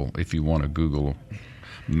actual, if you want to Google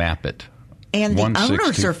map it. And the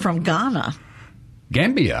owners are from Ghana.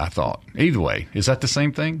 Gambia, I thought. Either way, is that the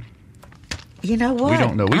same thing? You know what? We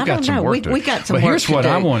don't know. We've got some work to do. We got some work to do. But here's what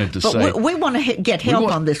I wanted to say. We want to get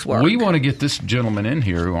help on this work. We want to get this gentleman in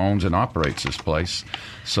here who owns and operates this place.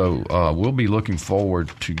 So we'll be looking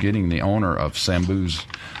forward to getting the owner of Sambu's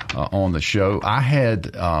on the show. I had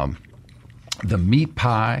the meat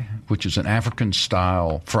pie, which is an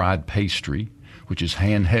African-style fried pastry, which is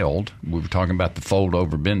handheld. We were talking about the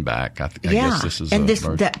fold-over bin back. I guess this is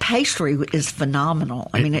that pastry is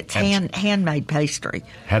phenomenal. I mean, it's handmade pastry.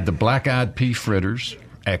 Had the black-eyed pea fritters.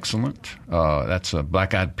 Excellent. That's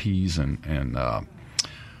black-eyed peas and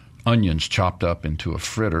onions chopped up into a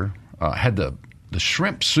fritter. Had the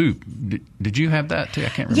shrimp soup. Did you have that too? I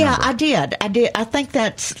can't remember. Yeah, I did. I think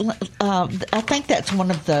that's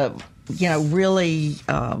one of the really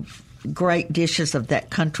great dishes of that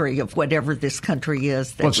country, of whatever this country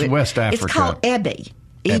is. What's West Africa? It's called Ebbe.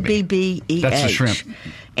 Ebbeh. That's the shrimp.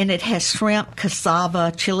 And it has shrimp,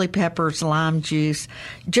 cassava, chili peppers, lime juice,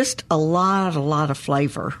 just a lot of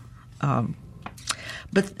flavor. But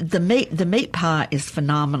the meat pie is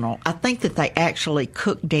phenomenal. I think that they actually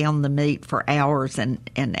cook down the meat for hours and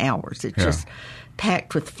hours. It's just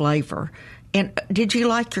packed with flavor. And did you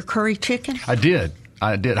like your curry chicken? I did.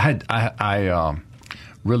 I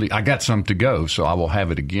got some to go, so I will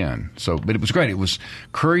have it again. But it was great. It was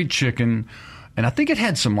curried chicken, and I think it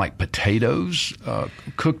had some like potatoes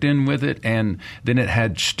cooked in with it, and then it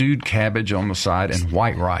had stewed cabbage on the side and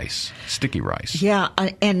white rice, sticky rice. Yeah,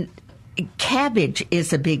 and cabbage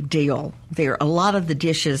is a big deal there. A lot of the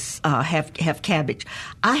dishes have cabbage.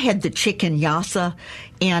 I had the chicken yassa,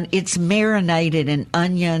 and it's marinated in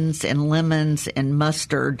onions and lemons and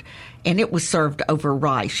mustard, and it was served over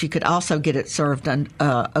rice. You could also get it served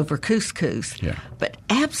over couscous. Yeah. But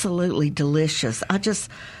absolutely delicious. I just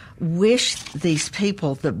wish these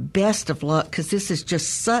people the best of luck, because this is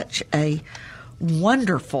just such a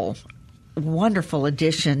wonderful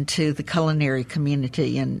addition to the culinary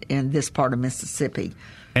community in this part of Mississippi.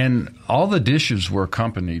 And all the dishes were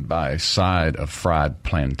accompanied by a side of fried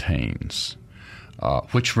plantains,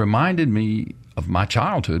 which reminded me of my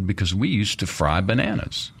childhood because we used to fry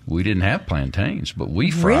bananas. We didn't have plantains, but we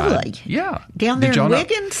fried. Really? Yeah. Down there in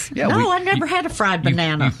Wiggins? Yeah, no, I never had a fried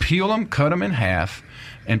banana. You peel them, cut them in half,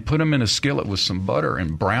 and put them in a skillet with some butter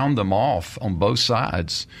and brown them off on both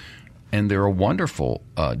sides. And they're a wonderful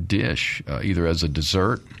dish, either as a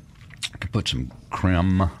dessert. You can put some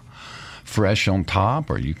creme fresh on top,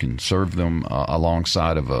 or you can serve them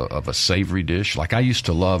alongside of a savory dish. Like I used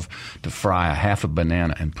to love to fry a half a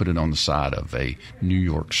banana and put it on the side of a New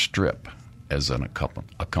York strip as an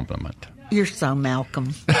accompaniment. You're so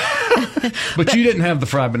Malcolm. But you didn't have the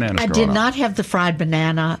fried bananas growing up. I did not have the fried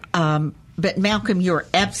banana. But Malcolm, you're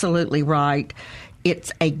absolutely right.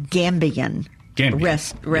 It's a Gambian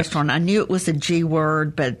restaurant. Yes. I knew it was a G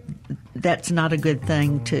word, but that's not a good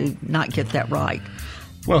thing to not get that right.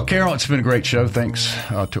 Well, Carol, it's been a great show. Thanks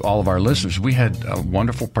to all of our listeners. We had a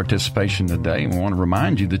wonderful participation today, and we want to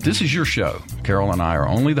remind you that this is your show. Carol and I are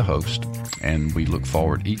only the host, and we look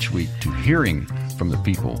forward each week to hearing from the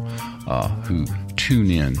people who tune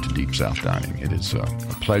in to Deep South Dining. It is a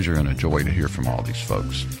pleasure and a joy to hear from all these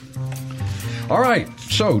folks. All right,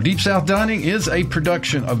 so Deep South Dining is a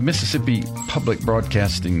production of Mississippi Public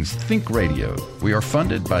Broadcasting's Think Radio. We are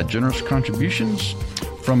funded by generous contributions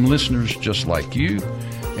from listeners just like you,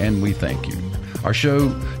 and we thank you. Our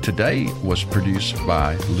show today was produced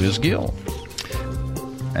by Liz Gill,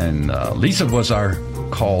 and Lisa was our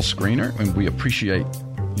call screener, and we appreciate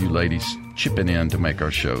you ladies chipping in to make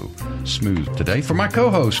our show smooth today. For my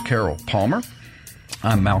co-host, Carol Palmer,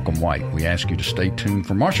 I'm Malcolm White. We ask you to stay tuned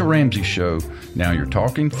for Marshall Ramsey's show, Now You're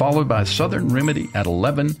Talking, followed by Southern Remedy at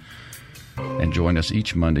 11, and join us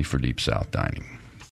each Monday for Deep South Dining.